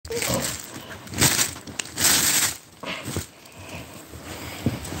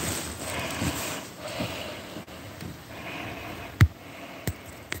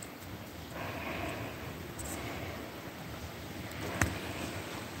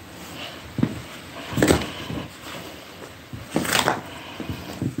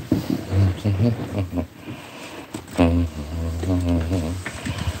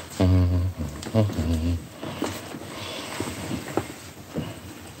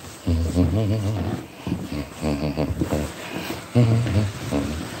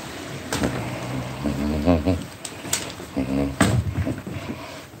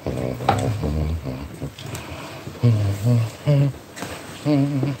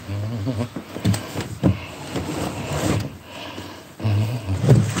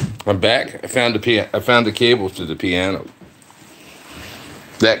I'm back. I found the cable to the piano.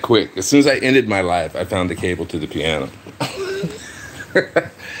 That quick. As soon as I ended my live, I found the cable to the piano.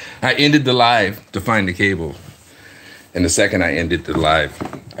 I ended the live to find the cable. And the second I ended the live,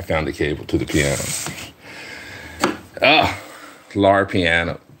 I found the cable to the piano. Ah, LAR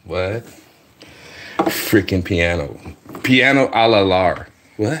Piano. What? Freaking piano. Piano a la LAR.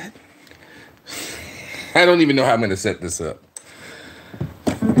 What? I don't even know how I'm going to set this up.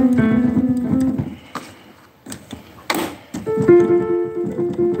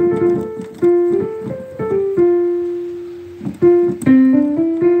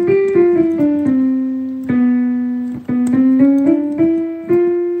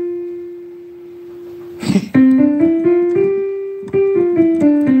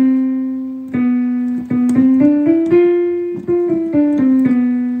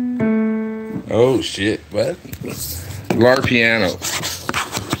 Oh shit, what? LAR Piano.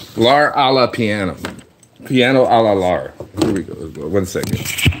 LAR a la Piano. Piano a la LAR. Here we go. 1 second.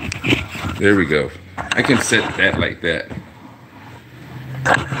 There we go. I can set that like that.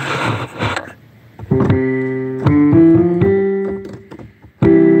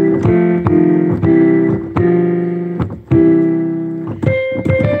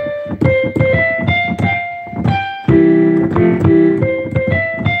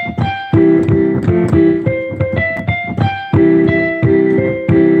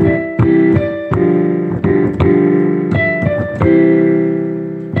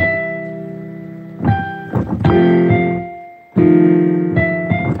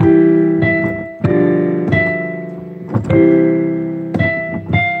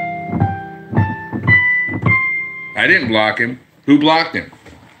 I didn't block him. Who blocked him?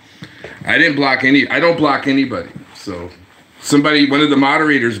 I didn't block I don't block anybody. So one of the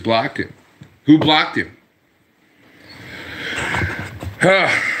moderators blocked him. Who blocked him?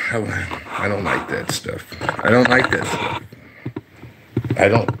 I don't like that stuff. I don't like that stuff.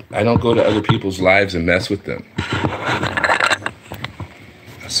 I don't go to other people's lives and mess with them.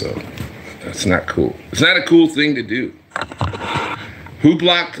 So that's not cool. It's not a cool thing to do. Who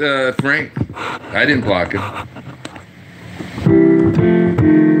blocked Frank? I didn't block him.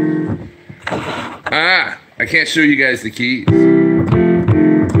 I can't show you guys the keys.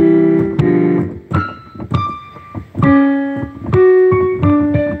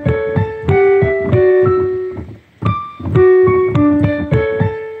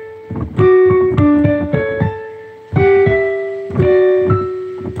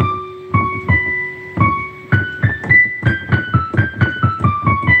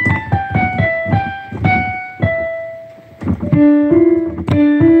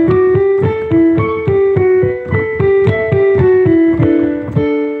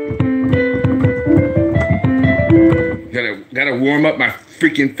 Gotta warm up my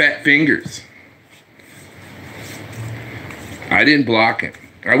freaking fat fingers. I didn't block him.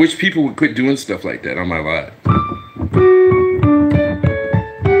 I wish people would quit doing stuff like that on my live.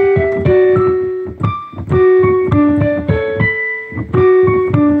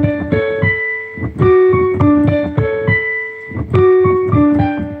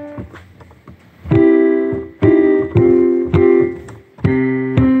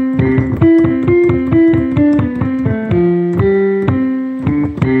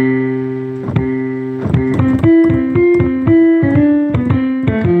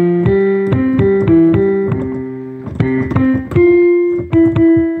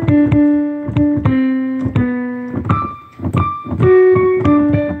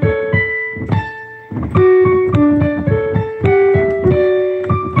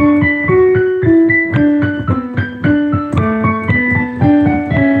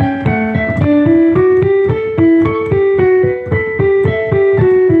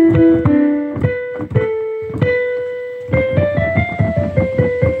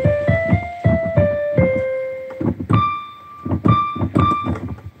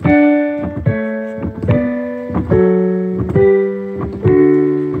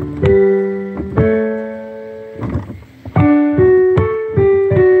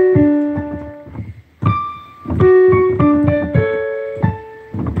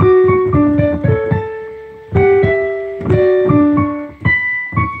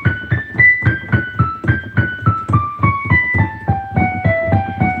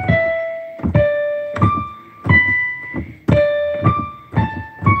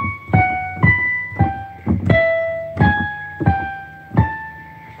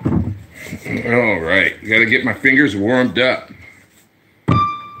 Gotta get my fingers warmed up.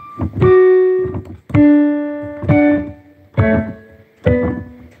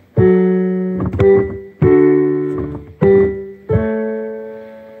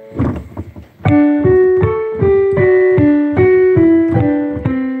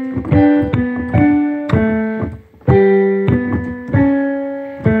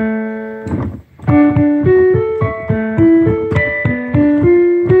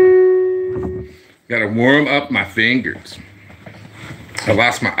 Gotta warm up my fingers. I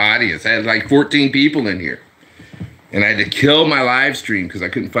lost my audience. I had like 14 people in here. And I had to kill my live stream because I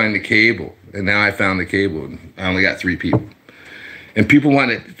couldn't find the cable. And now I found the cable and I only got 3 people. And people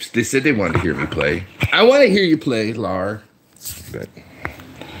they said they wanted to hear me play. I want to hear you play, LAR. But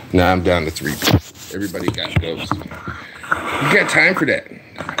now I'm down to 3 people. Everybody got ghosts. You got time for that?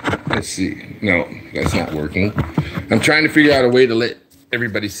 Let's see. No, that's not working. I'm trying to figure out a way to let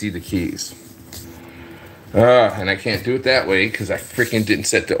everybody see the keys. And I can't do it that way because I freaking didn't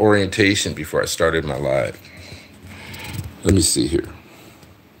set the orientation before I started my live. Let me see here.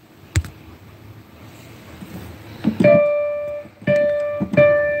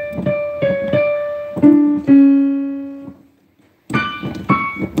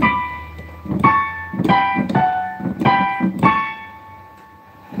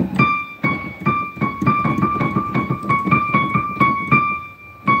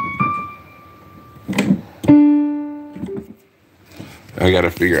 I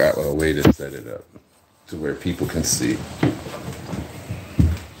gotta figure out a way to set it up to where people can see.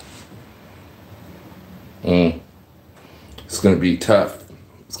 It's gonna be tough.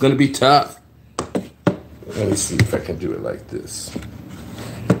 It's gonna be tough. Let me see if I can do it like this.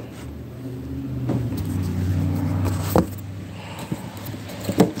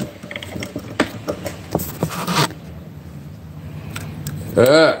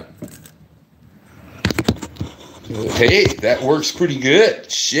 Hey, that works pretty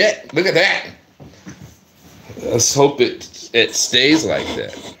good. Shit, look at that. Let's hope it stays like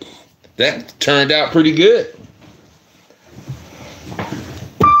that. That turned out pretty good.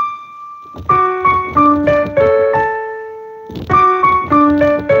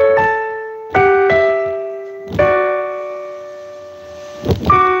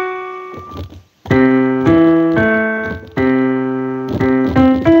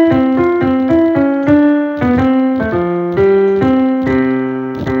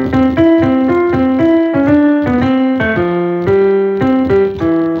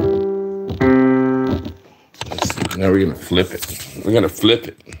 Now we're gonna flip it. We're gonna flip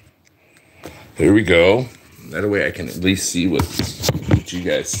it. Here we go. That way I can at least see what you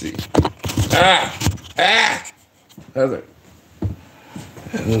guys see. Other.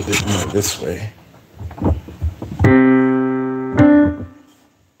 A little bit more this way.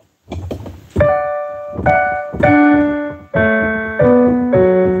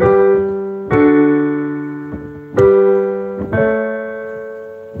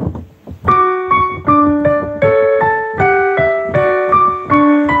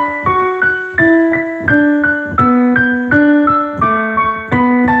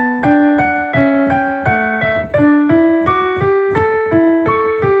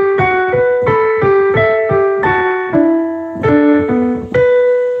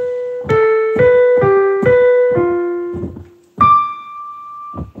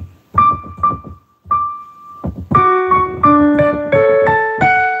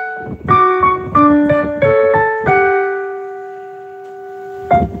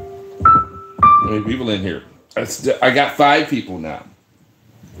 How many people in here? I got 5 people now.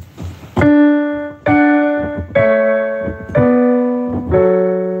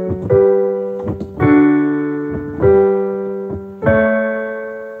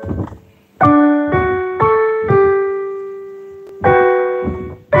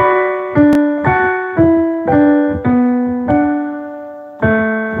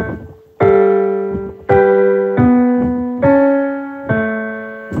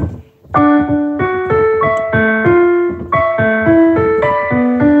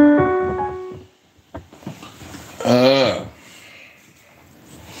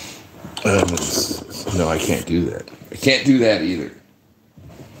 No, I can't do that. I can't do that either.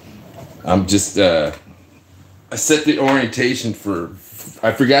 I'm just, I set the orientation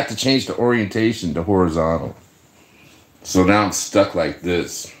I forgot to change the orientation to horizontal. So now I'm stuck like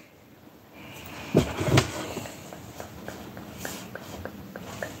this.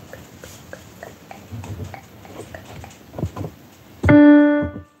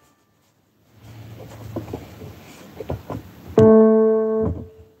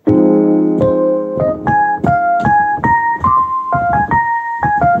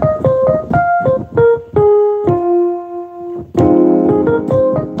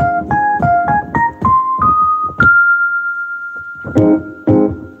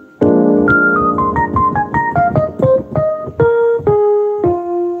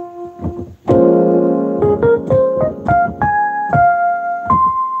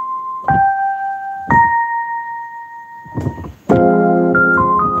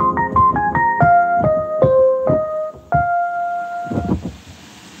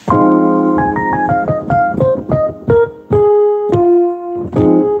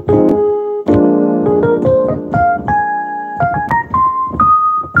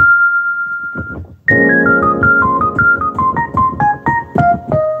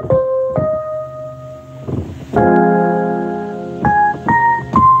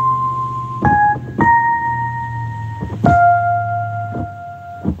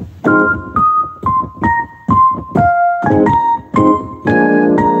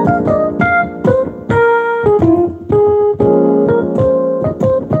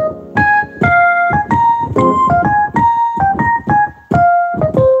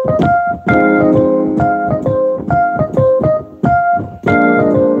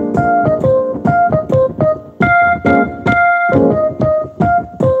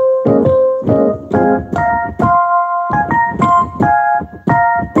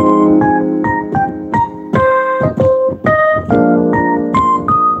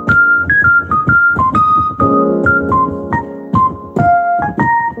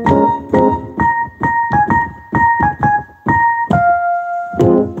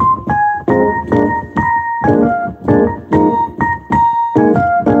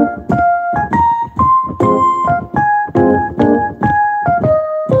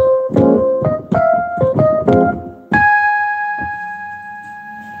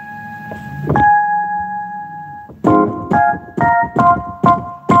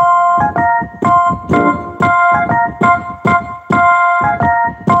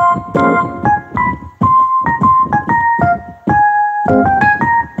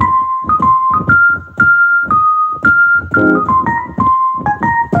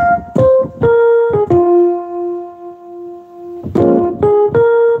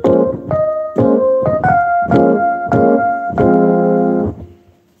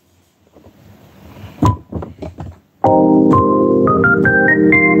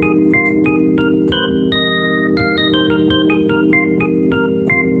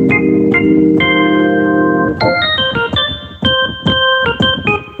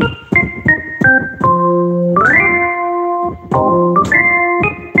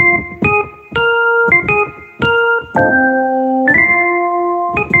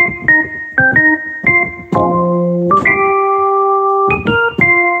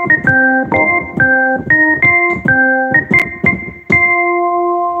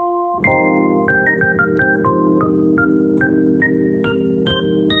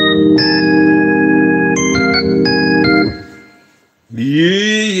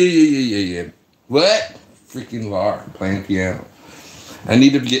 yeah. What? Freaking LAR playing piano. I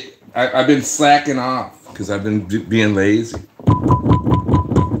need to get. I've been slacking off because I've been being lazy.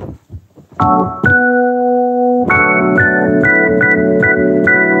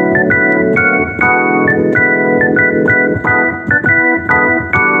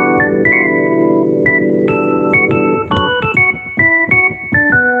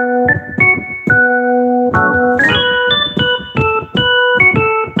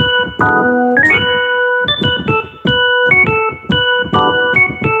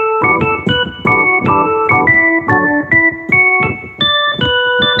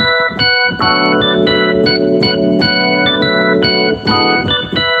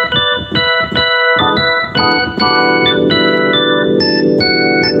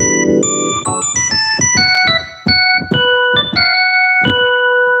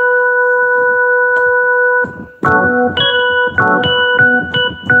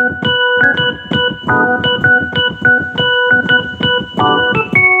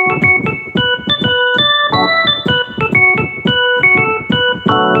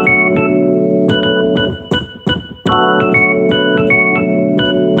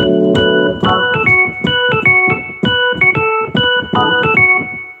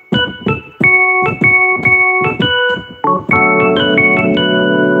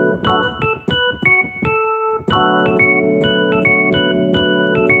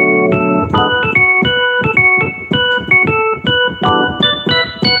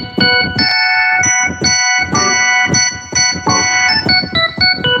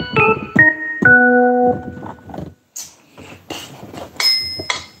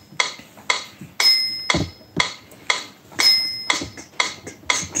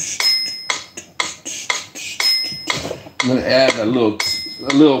 I'm gonna add a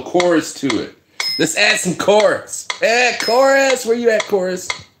little chorus to it. Let's add some chorus. Hey, chorus, where you at, chorus?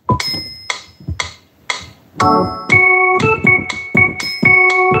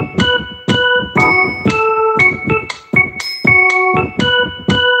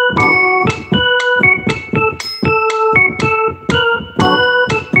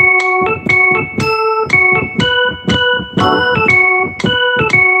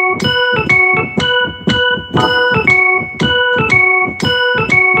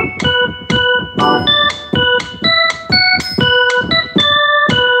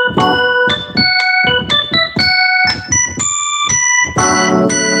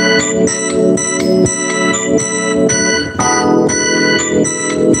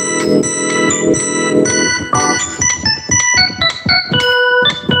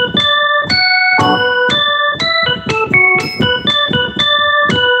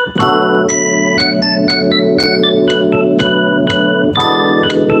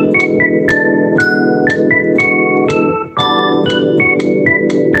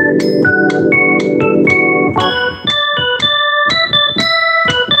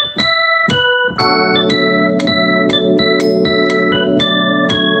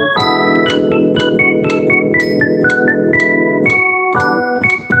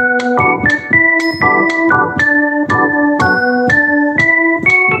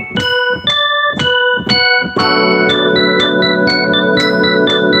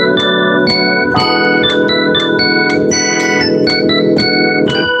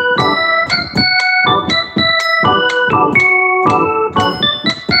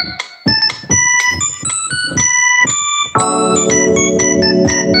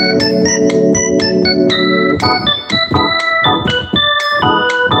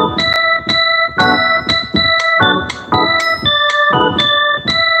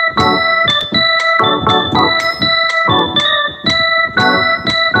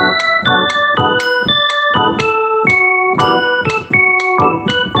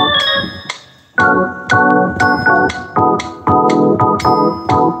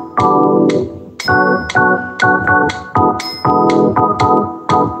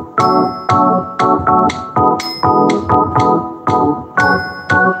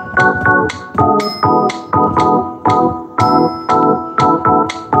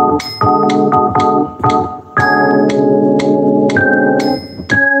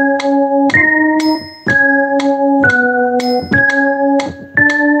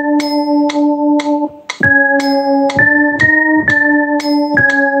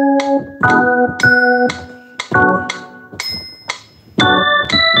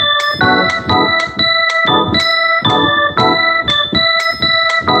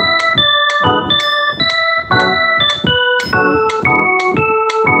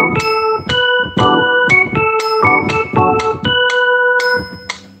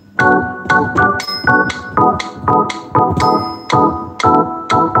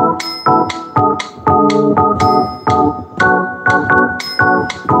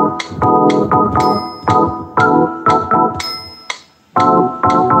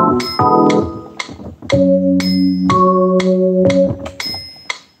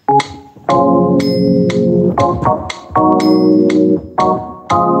 Need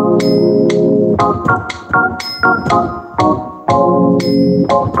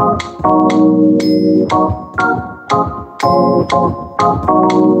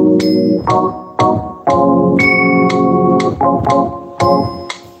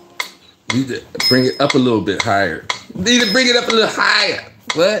to bring it up a little bit higher. Need to bring it up a little higher.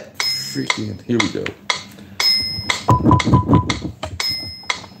 What? Freaking, here we go.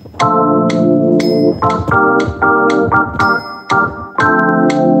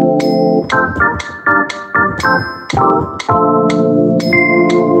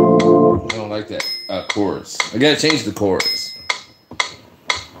 I don't like that chorus. I gotta change the chorus.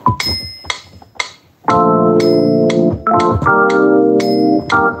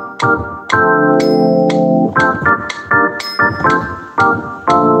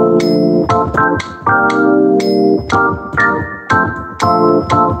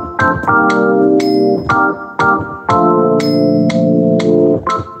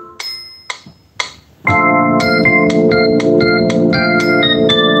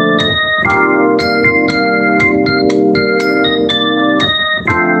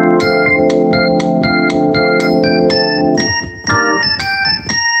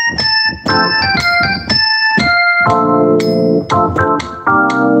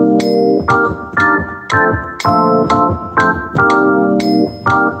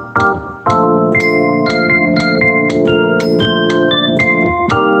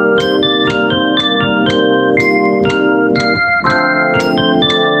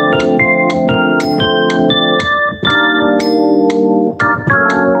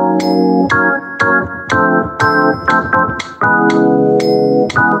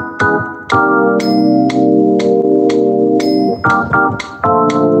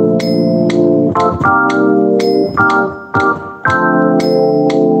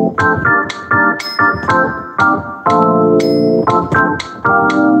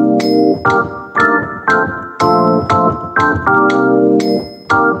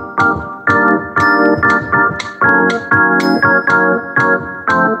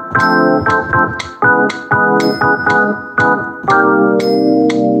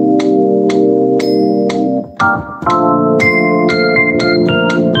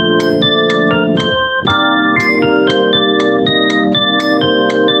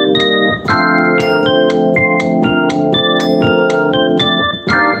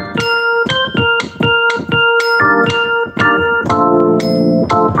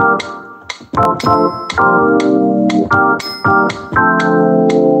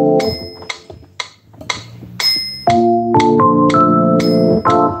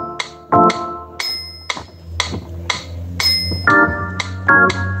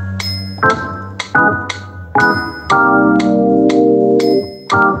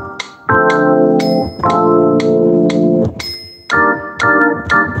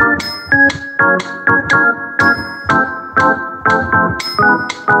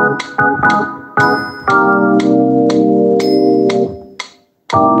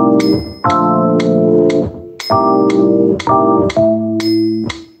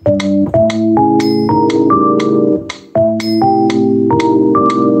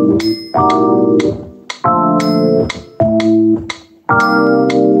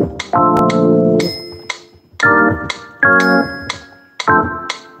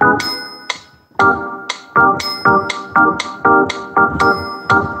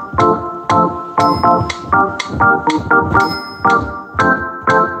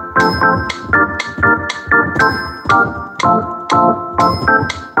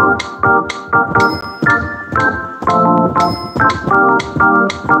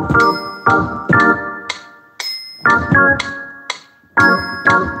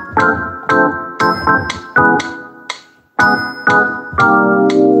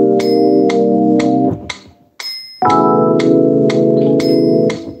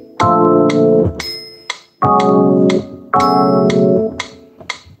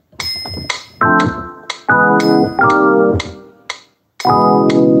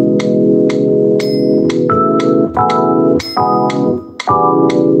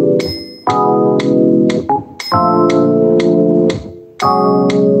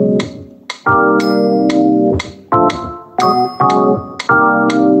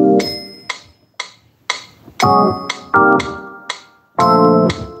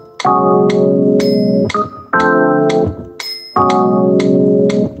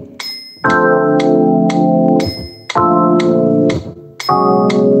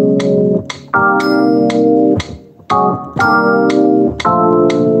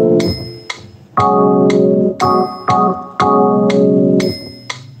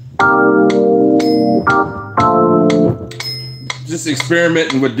 Just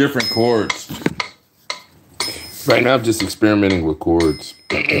experimenting with different chords. Right now, I'm just experimenting with chords.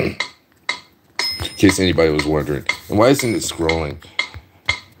 In case anybody was wondering. And why isn't it scrolling?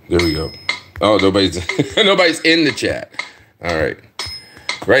 There we go. Oh, nobody's in the chat. All right.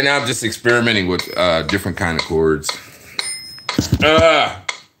 Right now, I'm just experimenting with different kind of chords.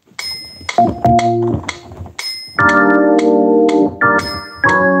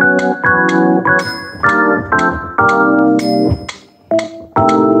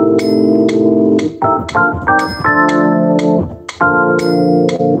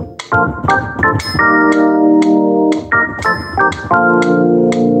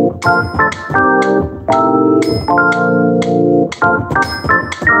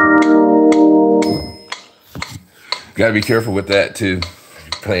 Gotta be careful with that too.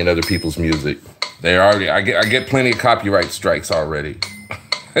 Playing other people's music. I get plenty of copyright strikes already.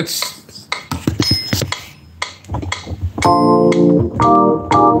 It's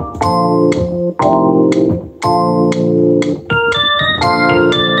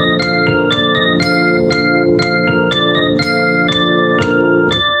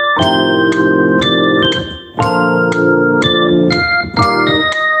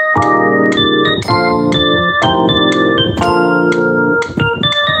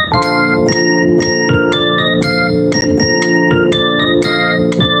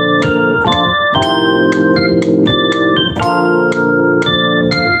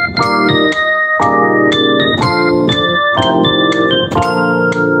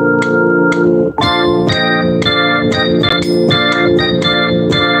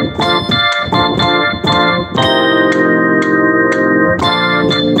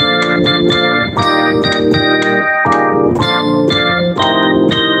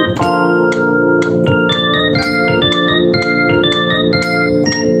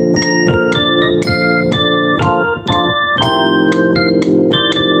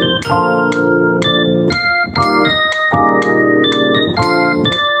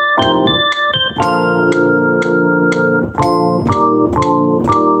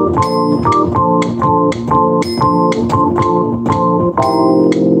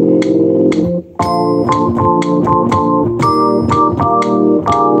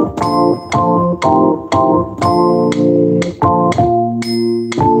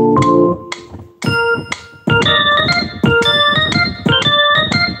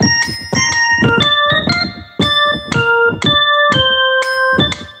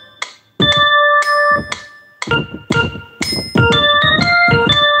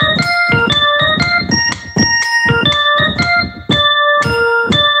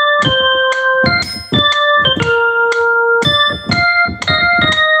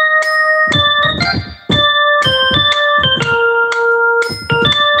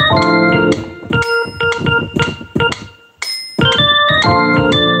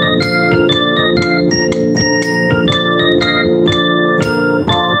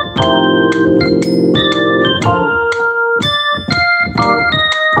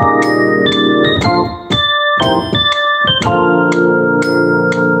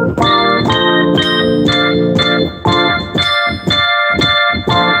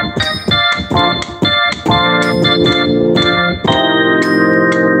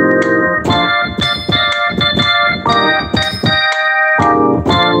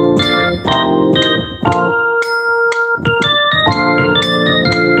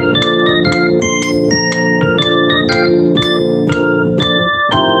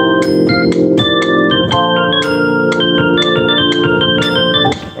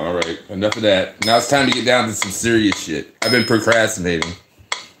enough of that. Now it's time to get down to some serious shit. I've been procrastinating.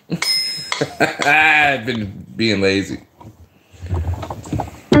 I've been being lazy.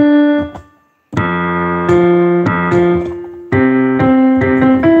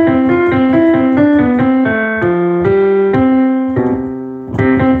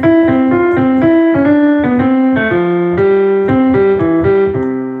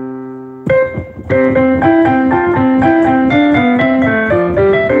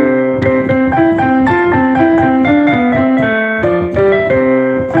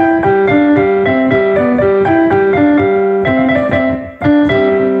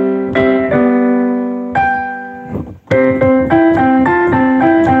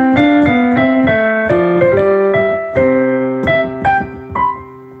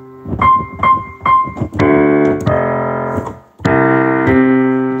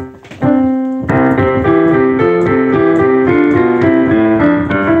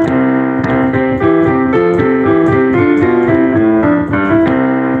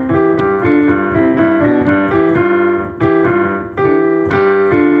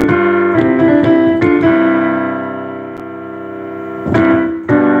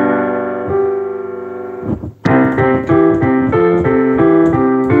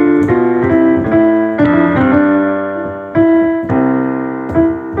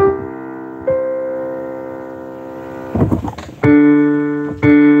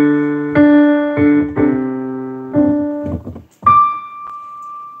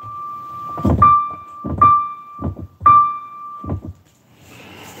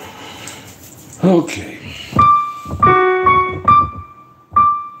 Okay.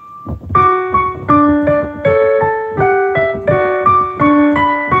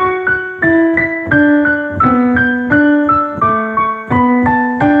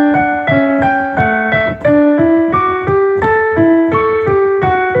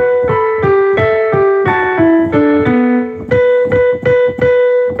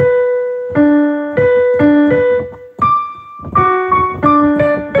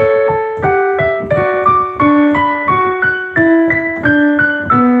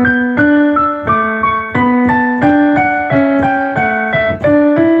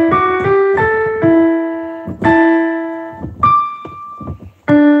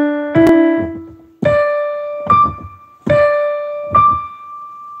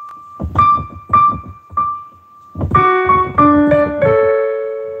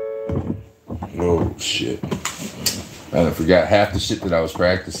 Oh shit. I forgot half the shit that I was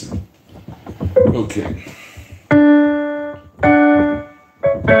practicing. Okay.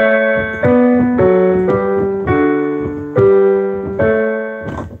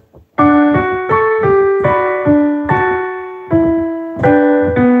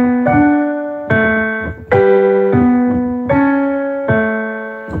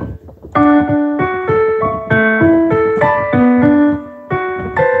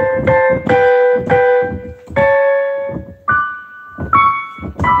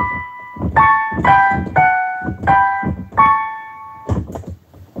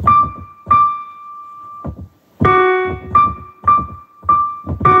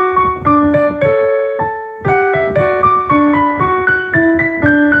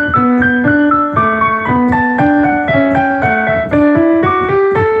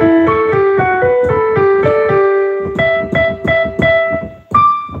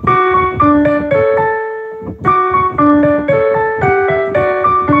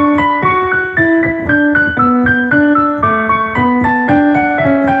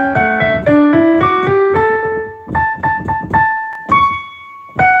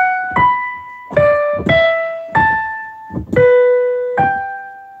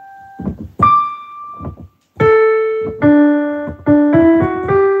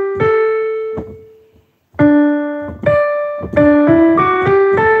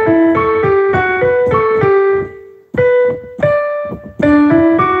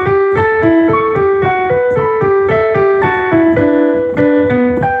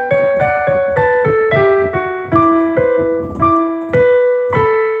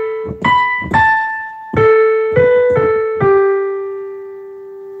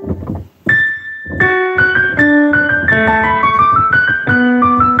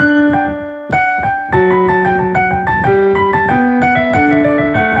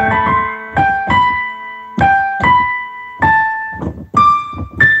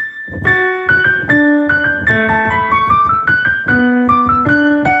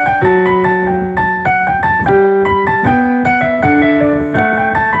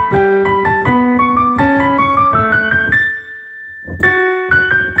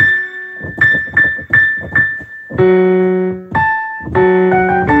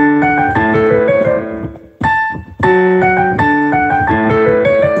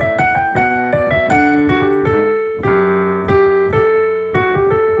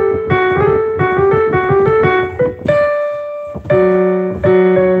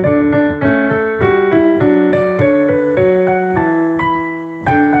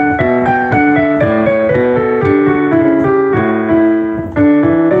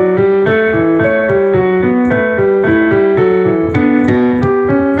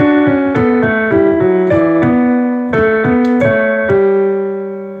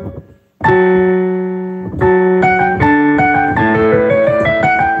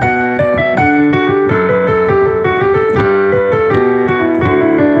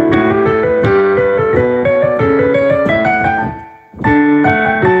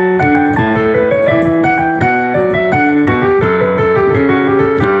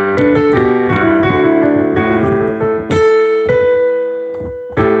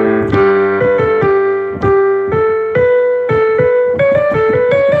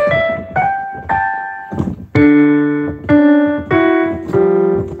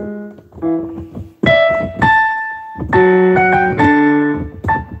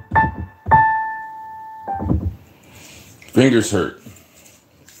 Fingers hurt.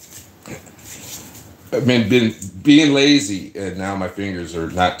 I've been being lazy, and now my fingers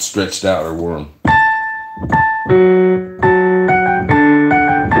are not stretched out or warm.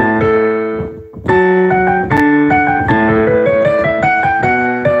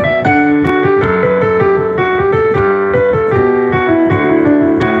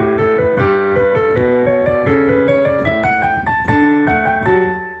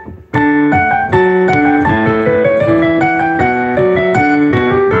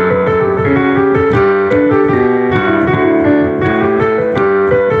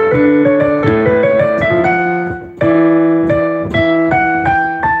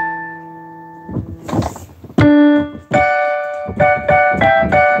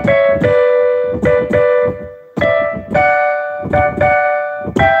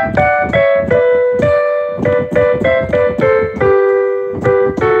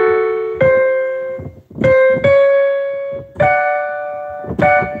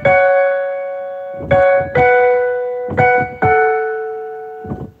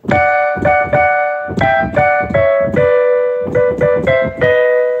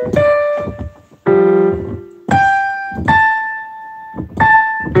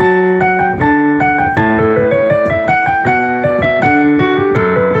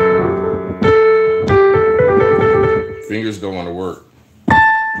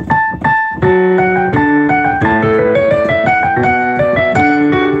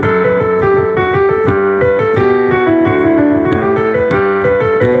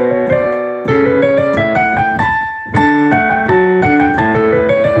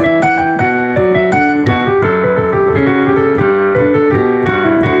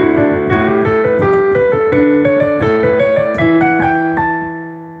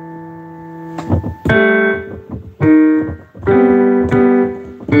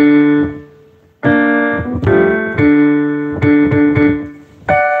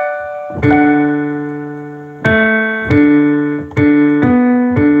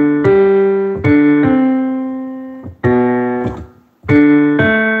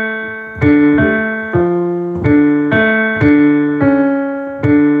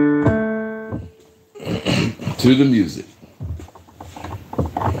 To the music.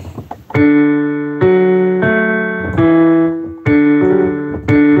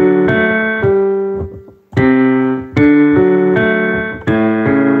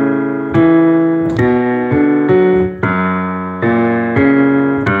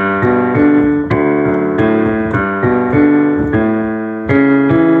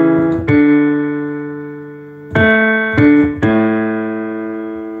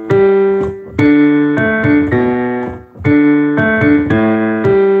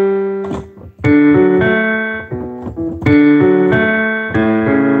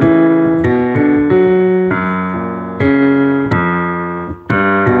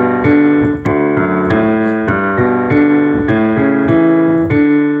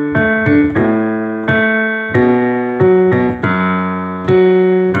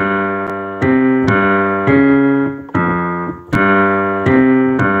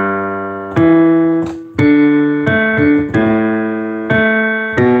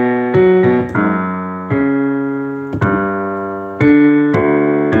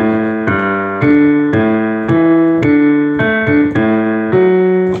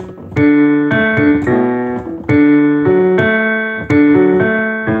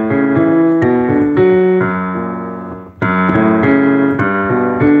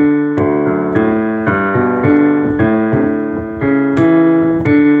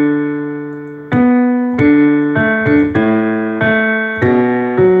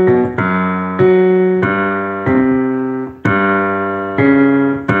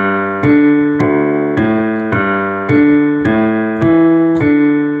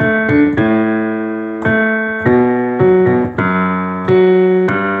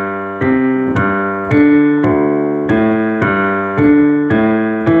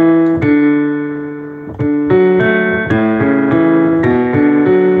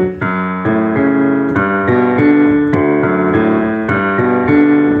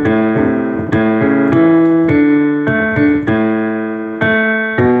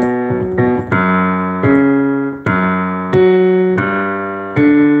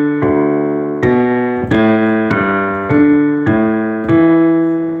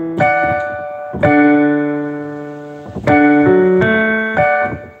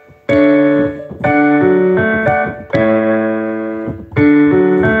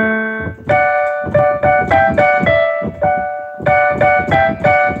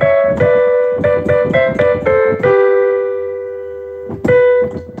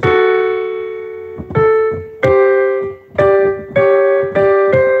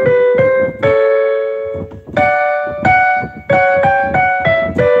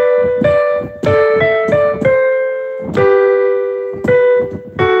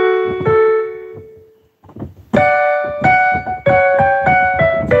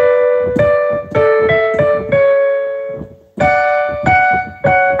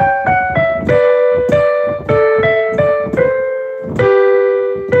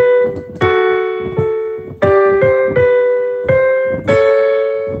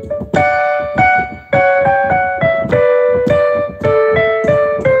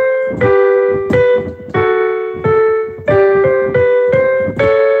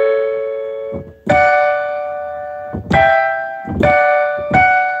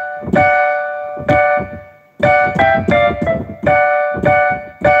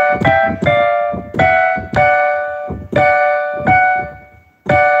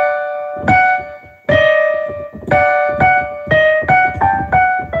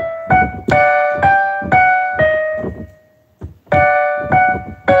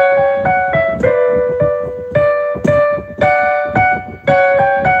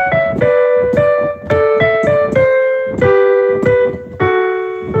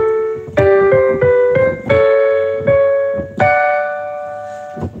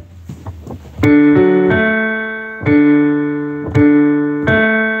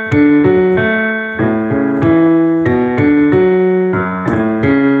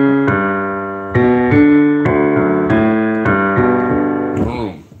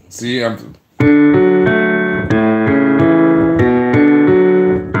 See, I'm.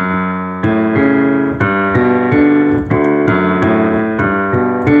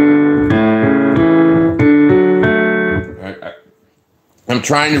 I'm I'm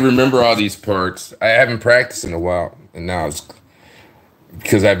trying to remember all these parts. I haven't practiced in a while, and now it's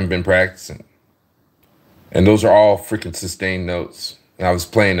because I haven't been practicing. And those are all freaking sustained notes. And I was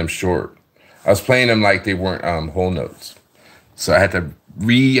playing them short. I was playing them like they weren't whole notes. So I had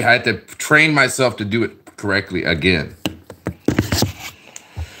to train myself to do it correctly again.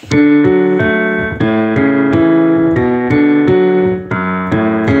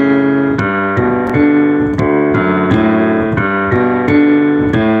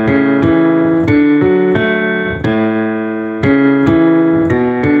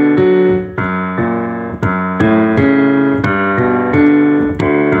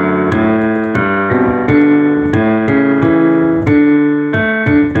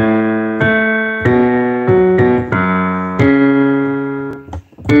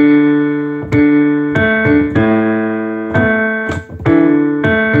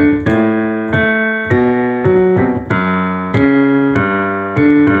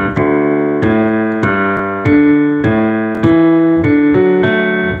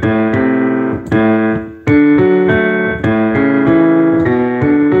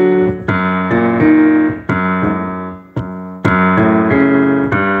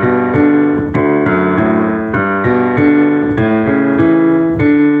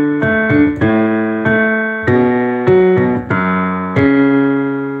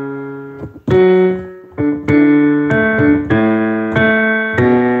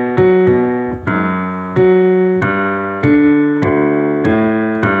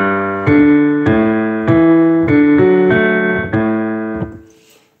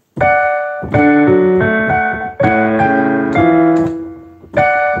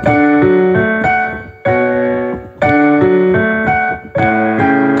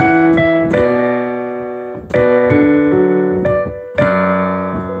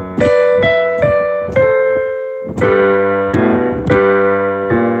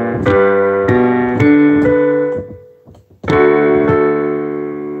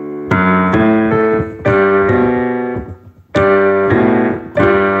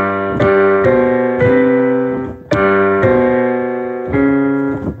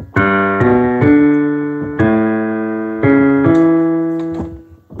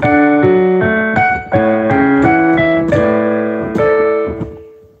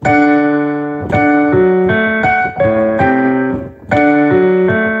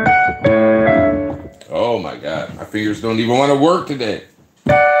 Oh my God, my fingers don't even want to work today.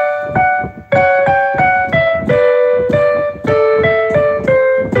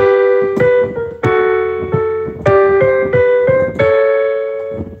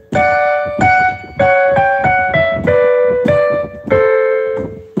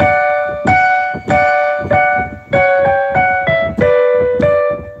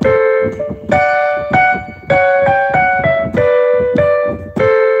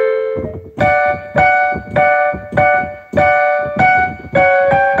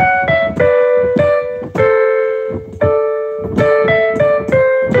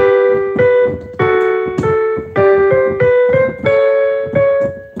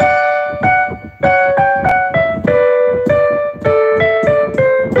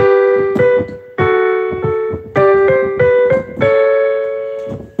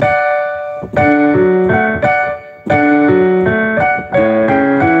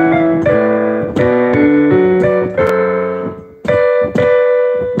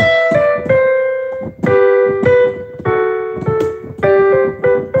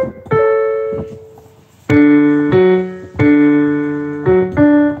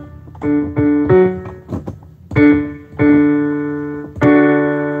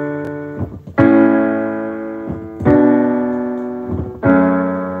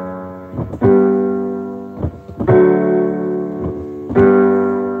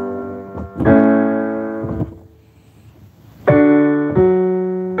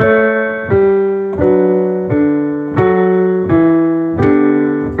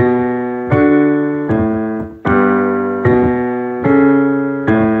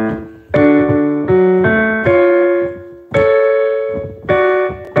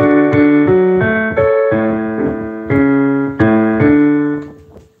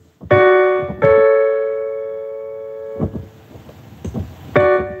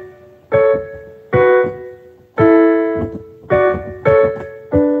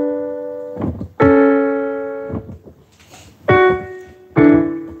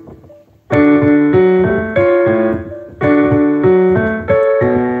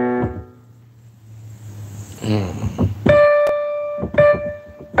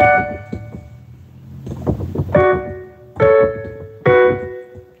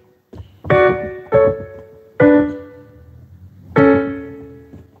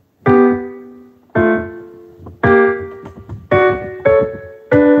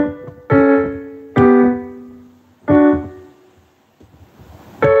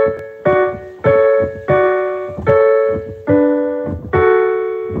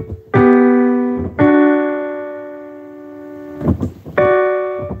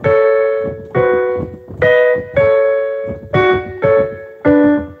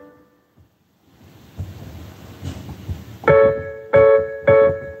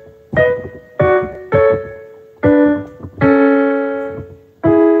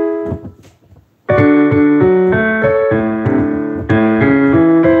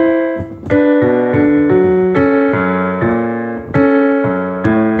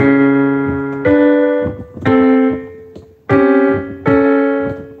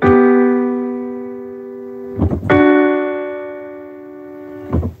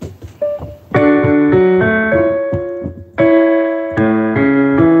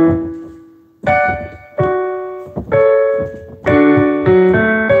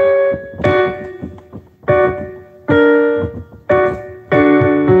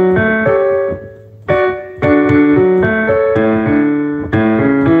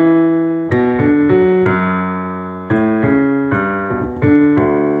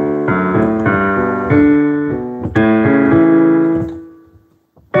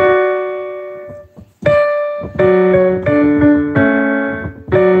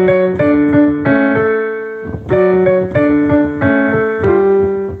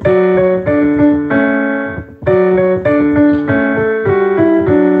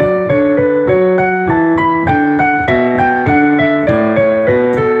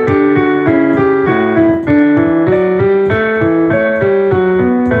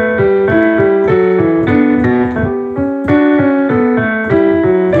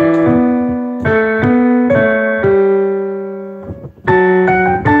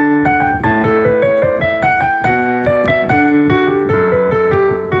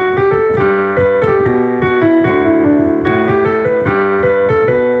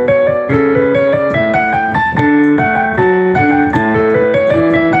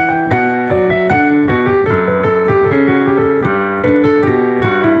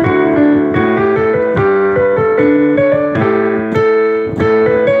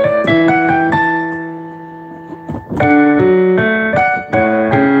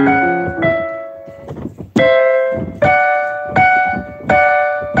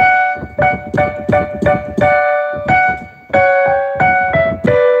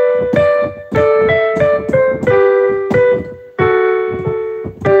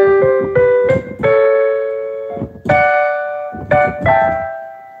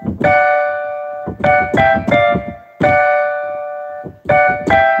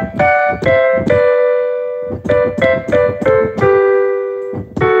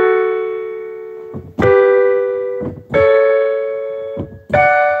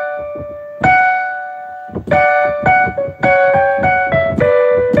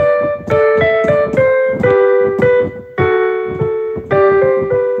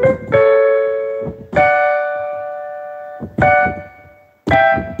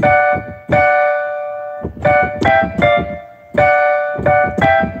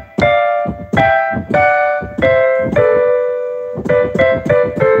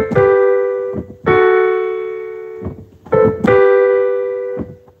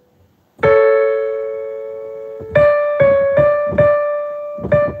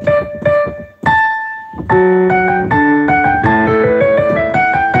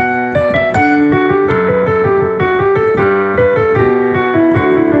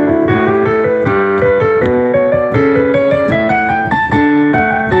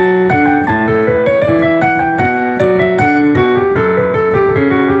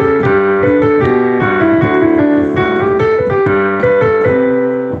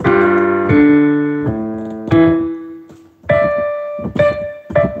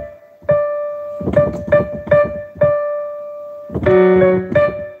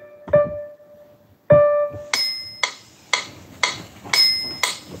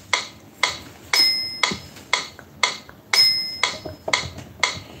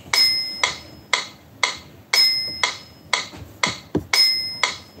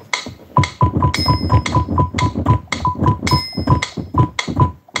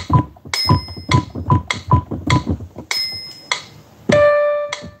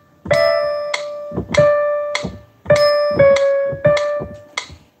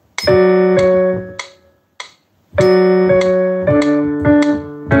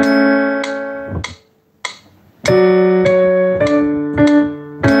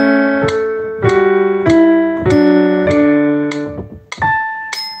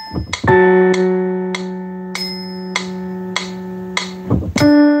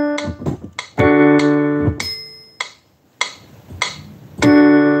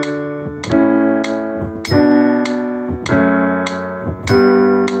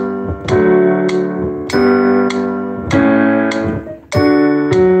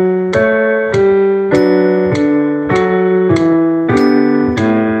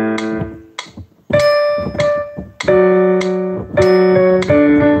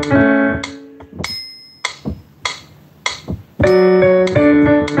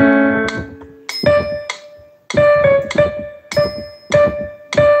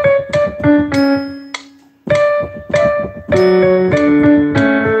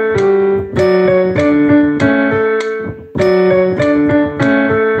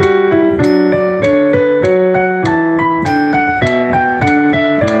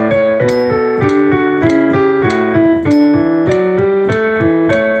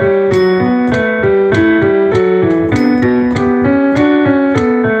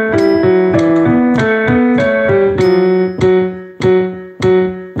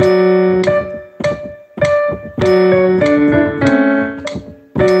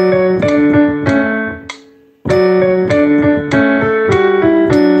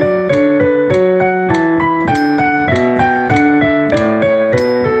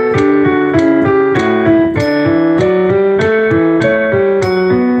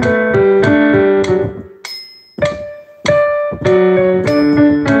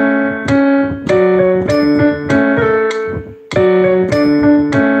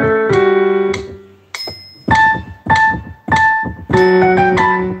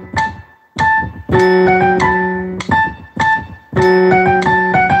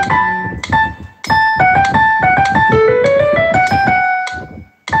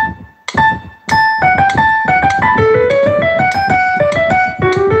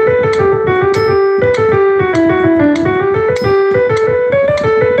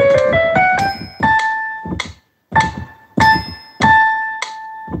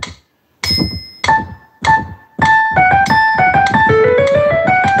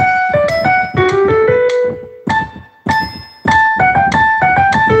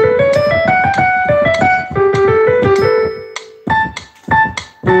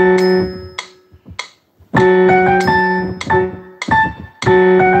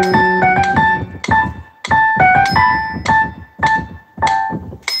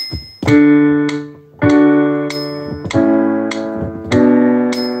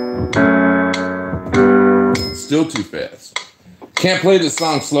 Still too fast. Can't play the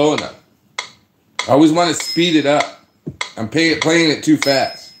song slow enough. I always want to speed it up. I'm playing it too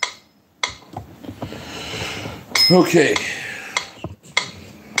fast. Okay.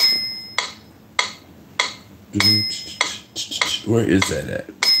 Where is that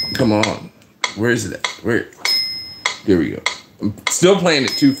at? Come on. Where is it at? Where? There we go. I'm still playing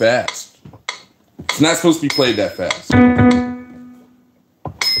it too fast. It's not supposed to be played that fast.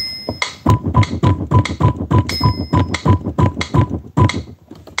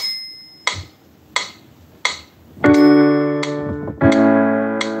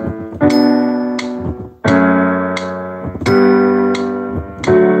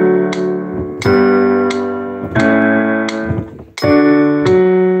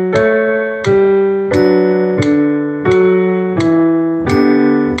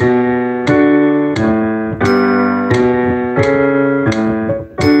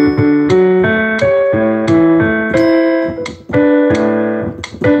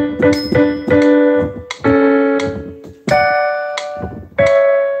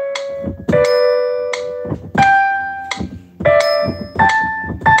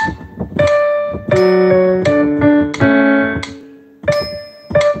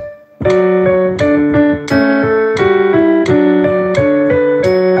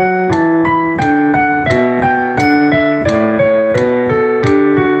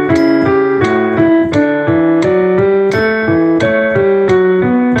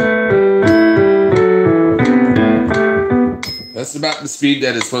 That's about the speed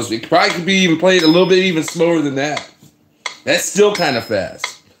that it's supposed to be. It probably could be even played a little bit even slower than that. That's still kind of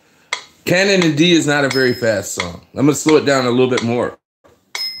fast. Canon in D is not a very fast song. I'm going to slow it down a little bit more.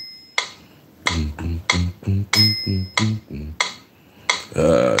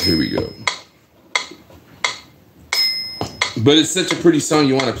 Here we go. But it's such a pretty song,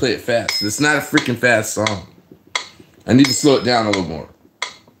 you want to play it fast. It's not a freaking fast song. I need to slow it down a little more.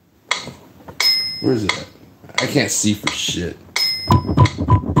 Where is it at? I can't see for shit.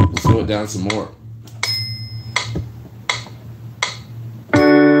 Slow it down some more.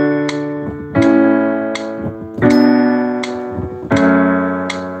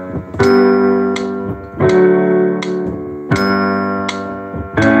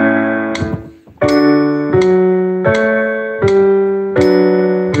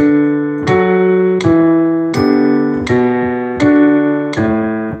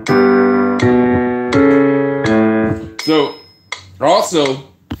 So, also,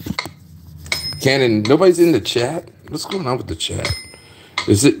 Canon, nobody's in the chat? What's going on with the chat?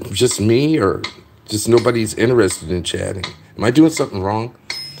 Is it just me or just nobody's interested in chatting? Am I doing something wrong?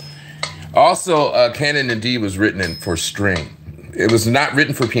 Also, Canon in D was written in for string. It was not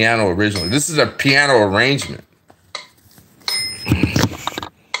written for piano originally. This is a piano arrangement.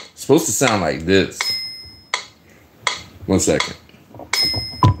 It's supposed to sound like this. 1 second.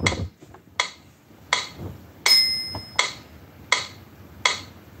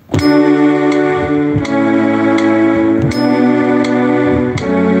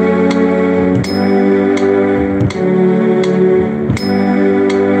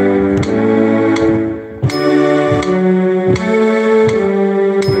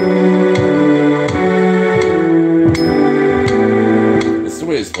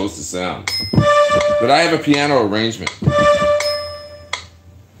 It's supposed to sound, but I have a piano arrangement.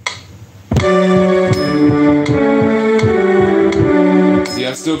 See,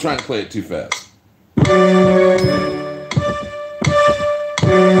 I'm still trying to play it too fast.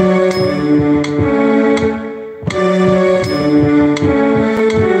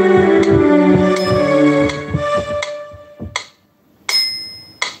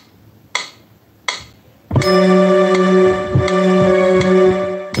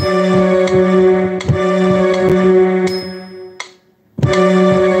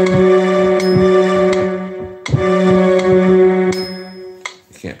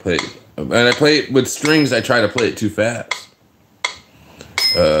 Can't play it. And I play it with strings, I try to play it too fast.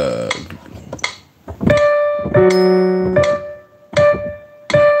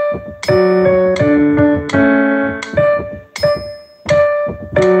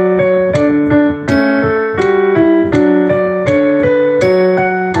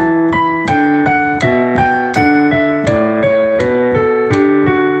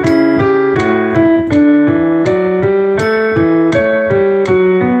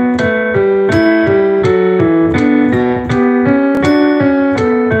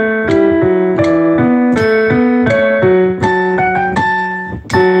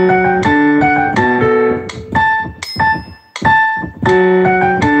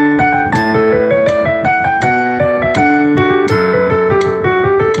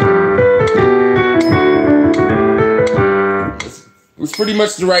 It's pretty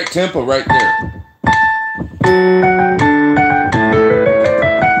much the right tempo right there.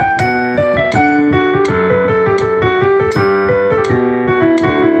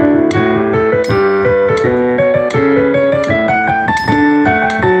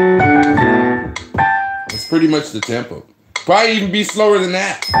 It's pretty much the tempo. Probably even be slower than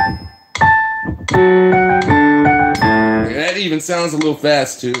that. That even sounds a little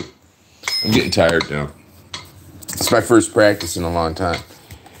fast too. I'm getting tired now. It's my first practice in a long time.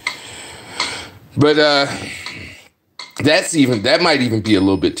 But that might even be a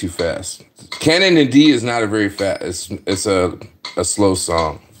little bit too fast. Canon in D is not a very fast, it's a slow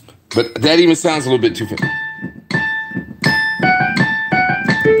song. But that even sounds a little bit too fast.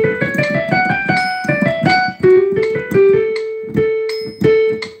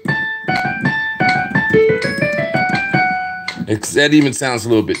 That even sounds a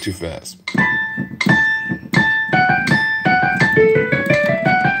little bit too fast.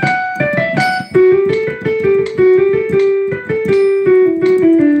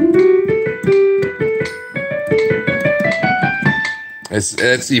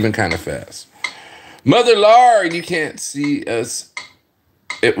 It's even kind of fast. Mother LAR, you can't see us.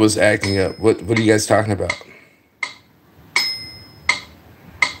 It was acting up. What are you guys talking about?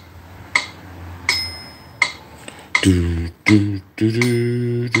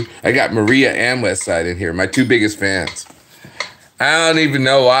 I got Maria and Westside in here, my two biggest fans. I don't even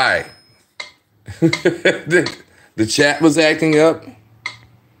know why. The chat was acting up.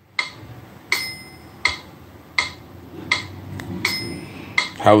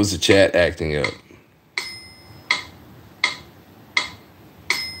 How was the chat acting up?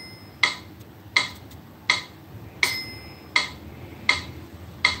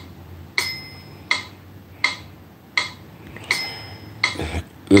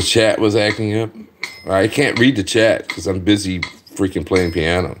 The chat was acting up. I can't read the chat because I'm busy freaking playing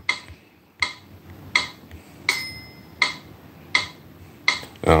piano.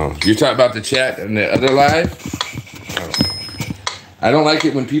 Oh, you're talking about the chat and the other live? Oh. I don't like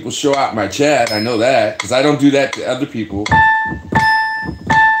it when people show out my chat. I know that because I don't do that to other people.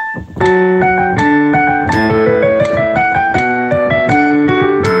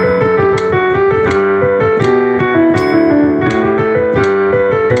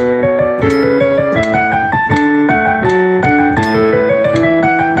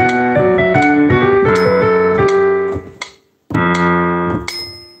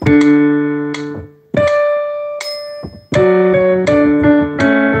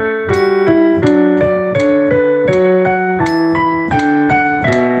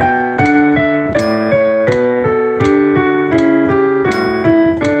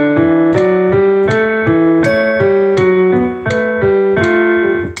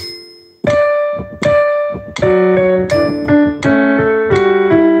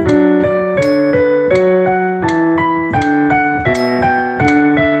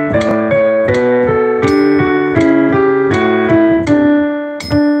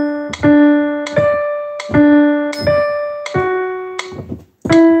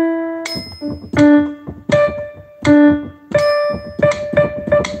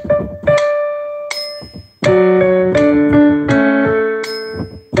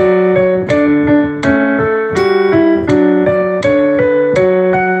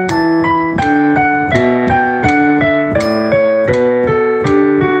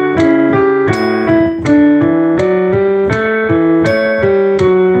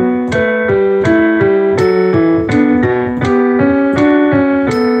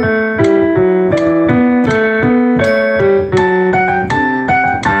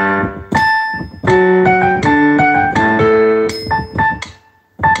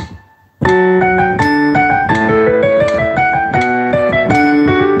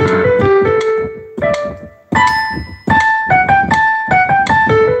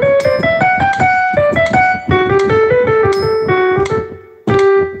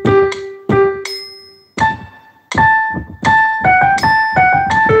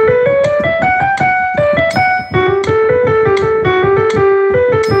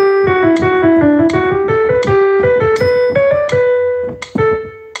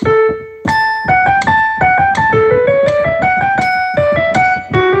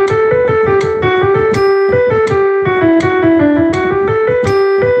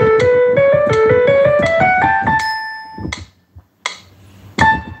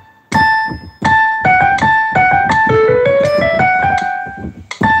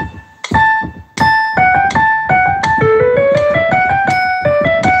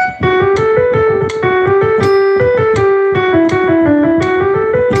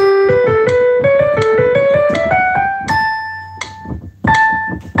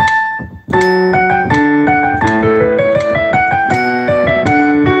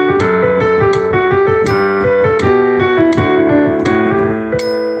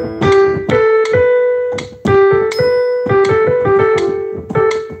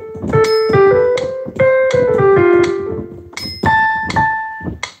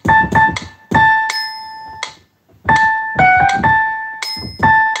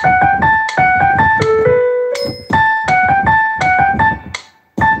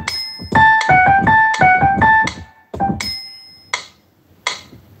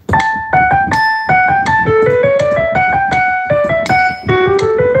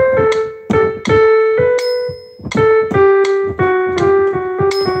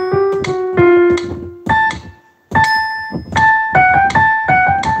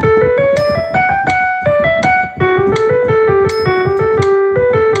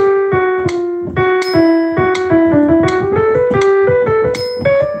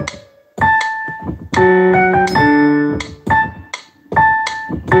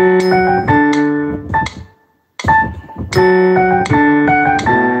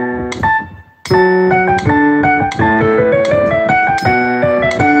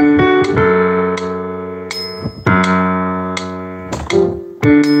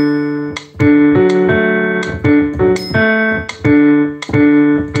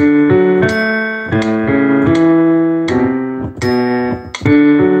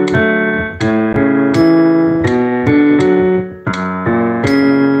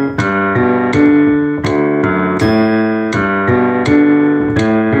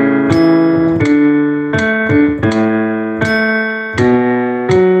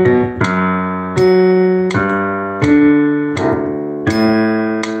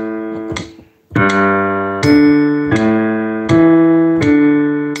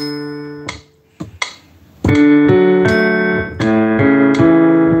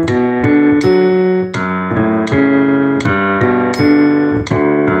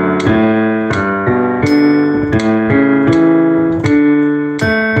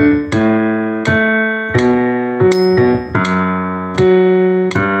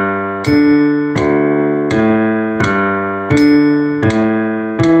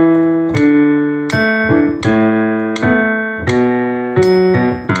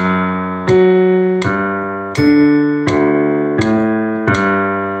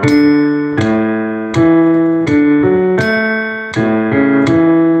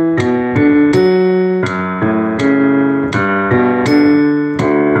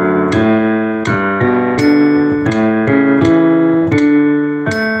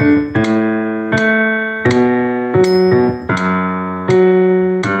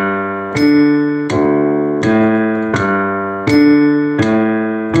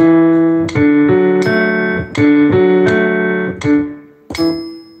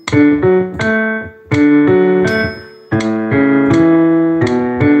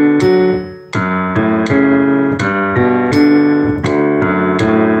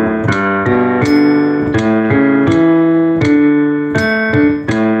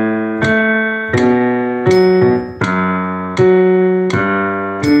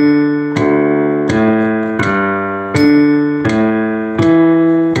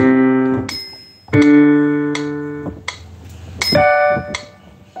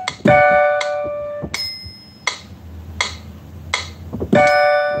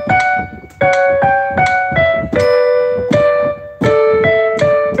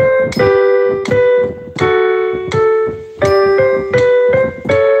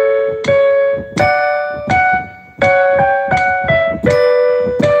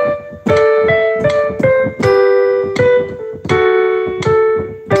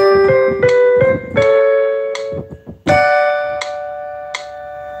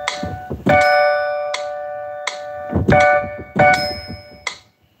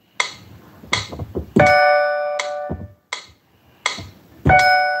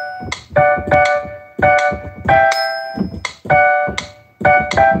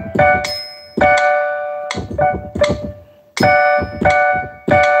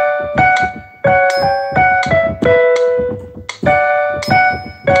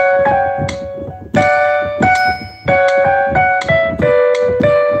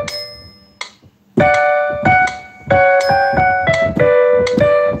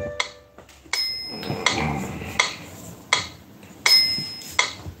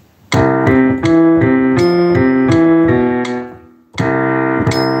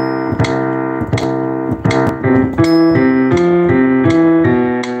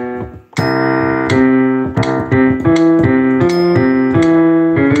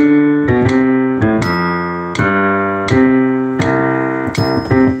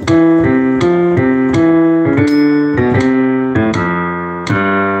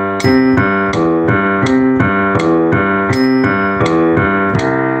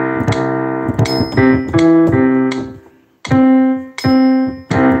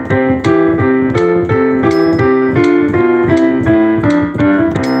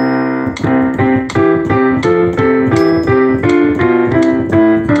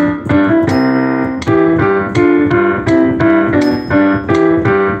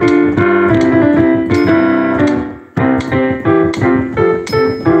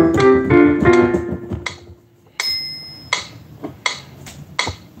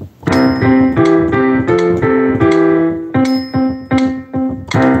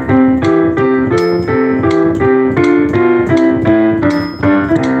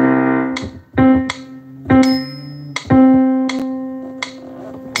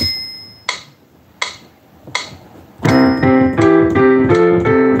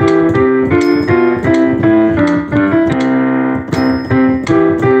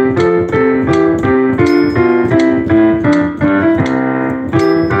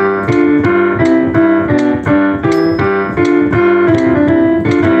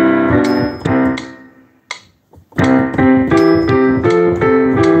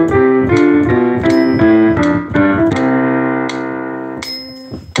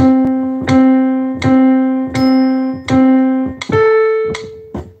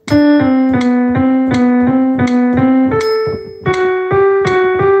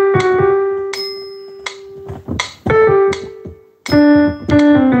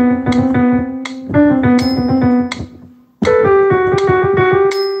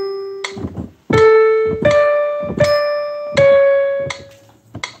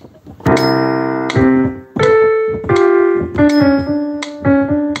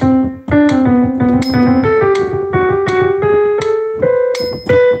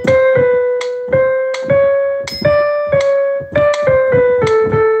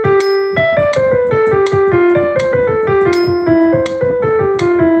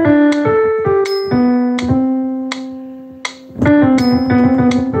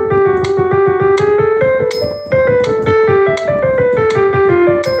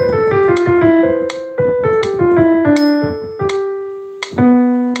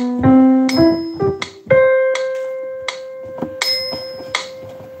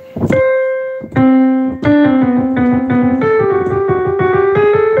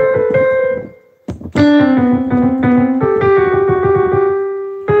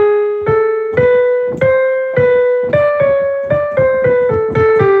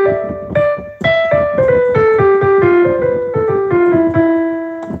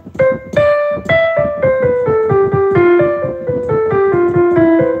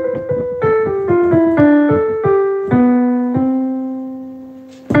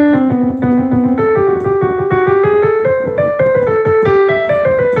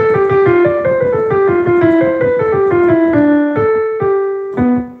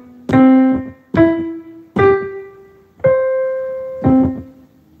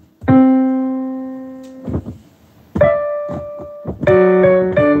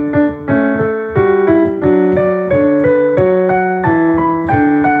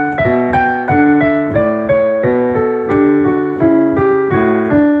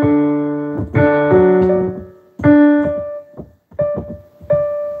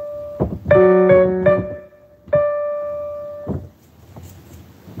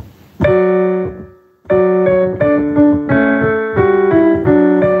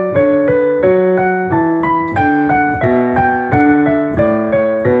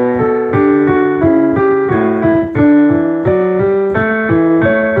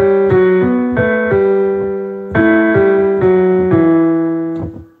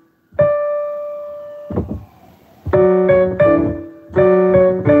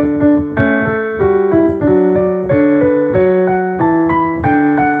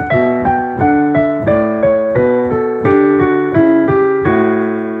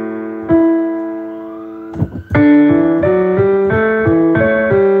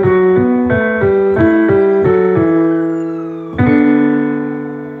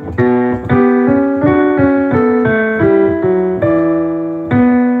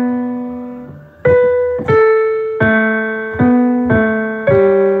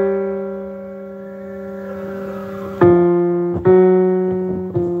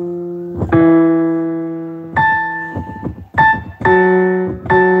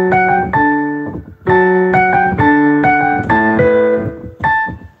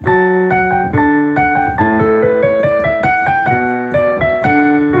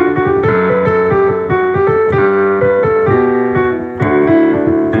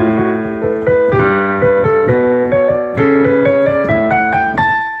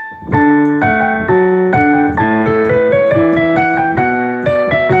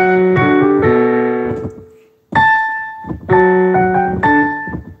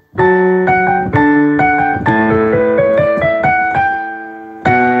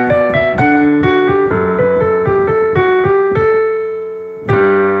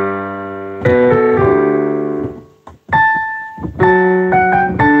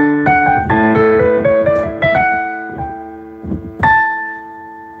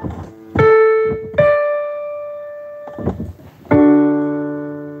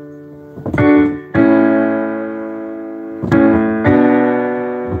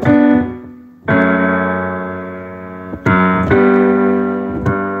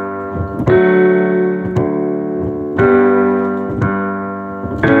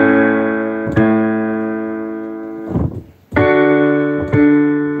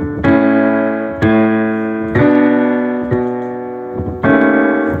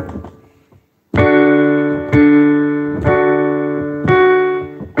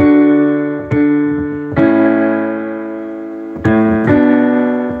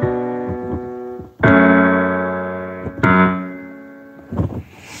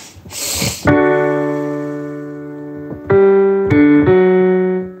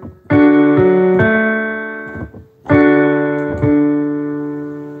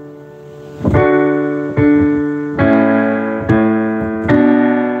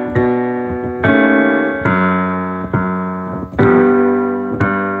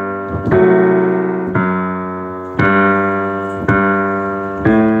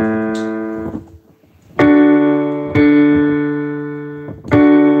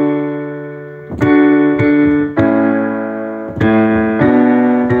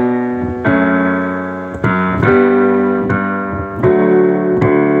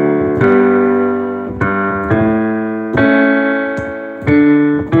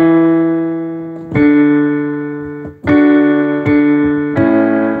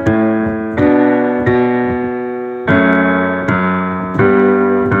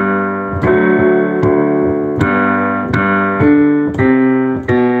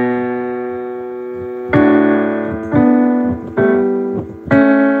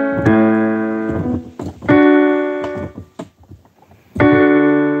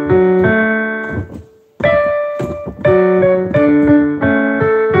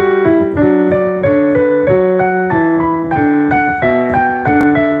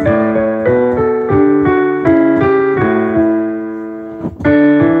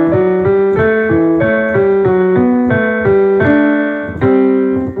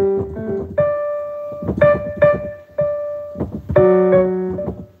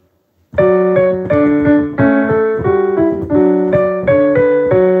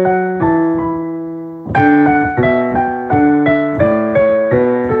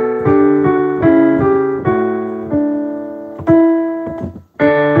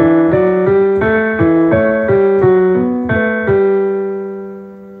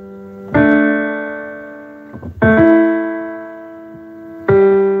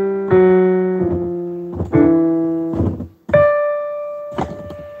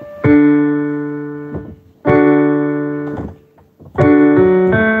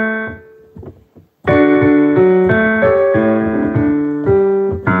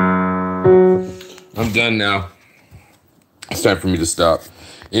 I'm done now. It's time for me to stop.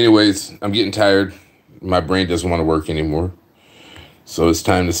 Anyways, I'm getting tired. My brain doesn't want to work anymore. So it's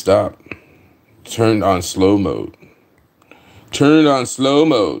time to stop. Turned on slow mode. Turned on slow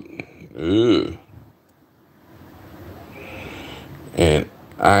mode. Ugh. And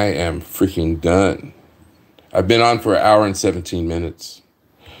I am freaking done. I've been on for 1 hour and 17 minutes.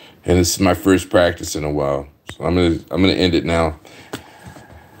 And this is my first practice in a while. So I'm gonna end it now.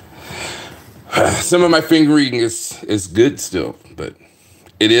 Some of my fingering is good still, but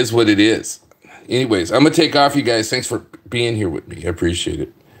it is what it is. Anyways, I'm going to take off, you guys. Thanks for being here with me. I appreciate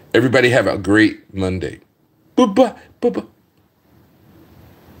it. Everybody have a great Monday. Bye-bye. Bye-bye.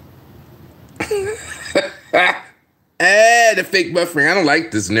 The fake buffering. I don't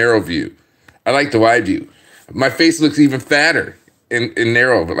like this narrow view. I like the wide view. My face looks even fatter in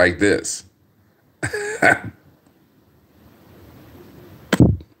narrow, but like this.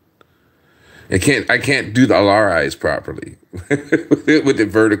 I can't do the LAR eyes properly with it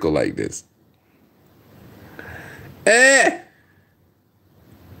vertical like this. It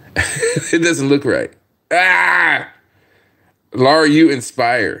doesn't look right. LAR, you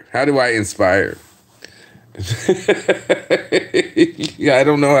inspire. How do I inspire? Yeah, I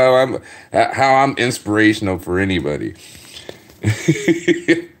don't know how I'm inspirational for anybody.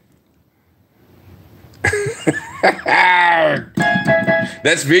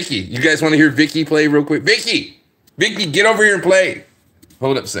 That's Vicky. You guys want to hear Vicky play real quick? Vicky, get over here and play.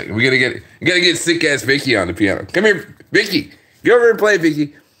 Hold up a second. We gotta get sick ass Vicky on the piano. Come here, Vicky. Get over here and play,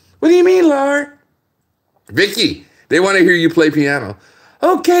 Vicky. What do you mean, LAR? Vicky, they want to hear you play piano.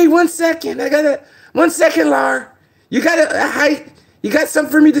 Okay, 1 second. 1 second, LAR. You got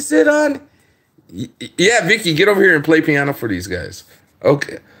something for me to sit on? Yeah, Vicky, get over here and play piano for these guys.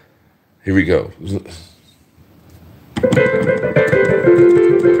 Okay. Here we go.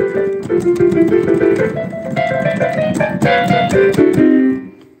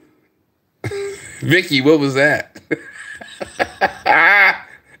 Vicky, what was that?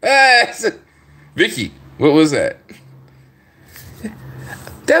 Vicky, what was that?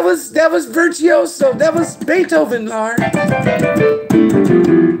 That was virtuoso. That was Beethoven, LAR.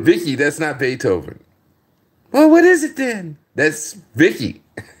 Vicky, that's not Beethoven. Well, what is it then? That's Vicky.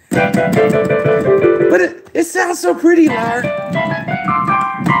 But it sounds so pretty, LAR.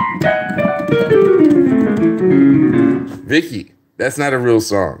 Vicky, that's not a real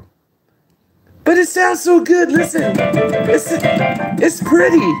song. But it sounds so good. Listen, it's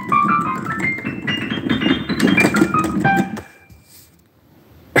pretty.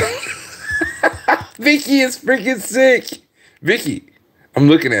 Vicky is freaking sick. Vicky, I'm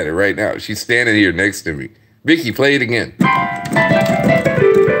looking at her right now. She's standing here next to me. Vicky, play it again.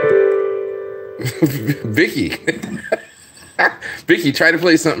 Vicky. Vicky, try to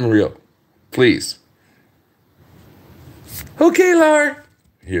play something real. Please. Okay, LAR.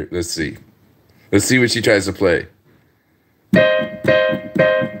 Here, let's see. Let's see what she tries to play.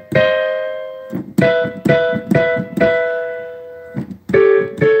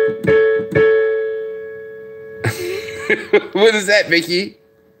 What is that, Vicky?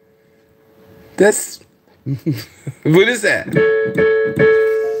 That's... What is that?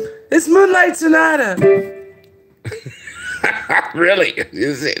 It's Moonlight Sonata. Really?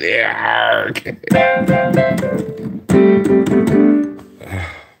 Is it? Yeah.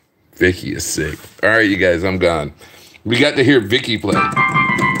 Vicky is sick. All right, you guys, I'm gone. We got to hear Vicky play.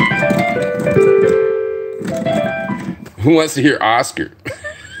 Who wants to hear Oscar?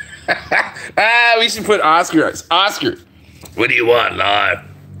 We should put Oscar. Oscar, what do you want, LAR?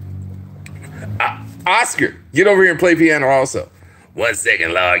 Oscar, get over here and play piano also. 1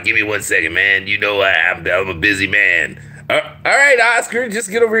 second, LAR. Give me 1 second, man. You know I'm a busy man. All right, Oscar, just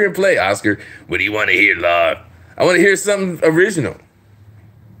get over here and play. Oscar, what do you want to hear, LAR? I want to hear something original.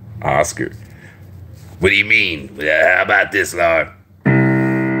 Oscar, what do you mean? How about this, LAR?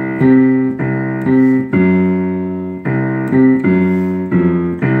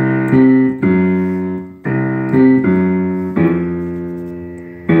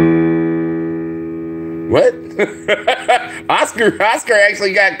 What? Oscar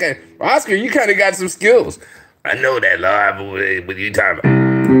actually got... Oscar, you kind of got some skills. I know that, LAR, but what are you talking about?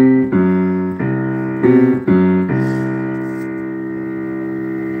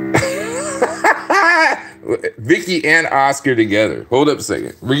 Vicky and Oscar together. Hold up a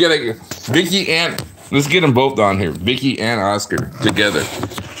second. We gotta... Vicky and... Let's get them both on here. Vicky and Oscar together.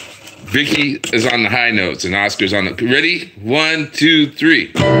 Vicky is on the high notes and Oscar's on the... Ready? 1, 2,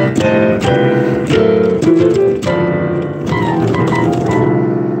 3.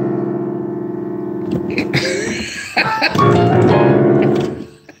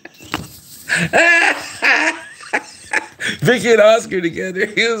 Vicky and Oscar together.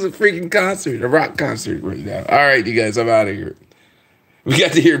 It was a freaking concert, a rock concert right now. All right, you guys, I'm out of here. We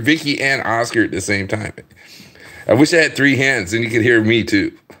got to hear Vicky and Oscar at the same time. I wish I had 3 hands, and you could hear me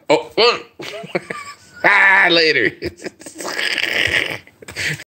too. Oh, later.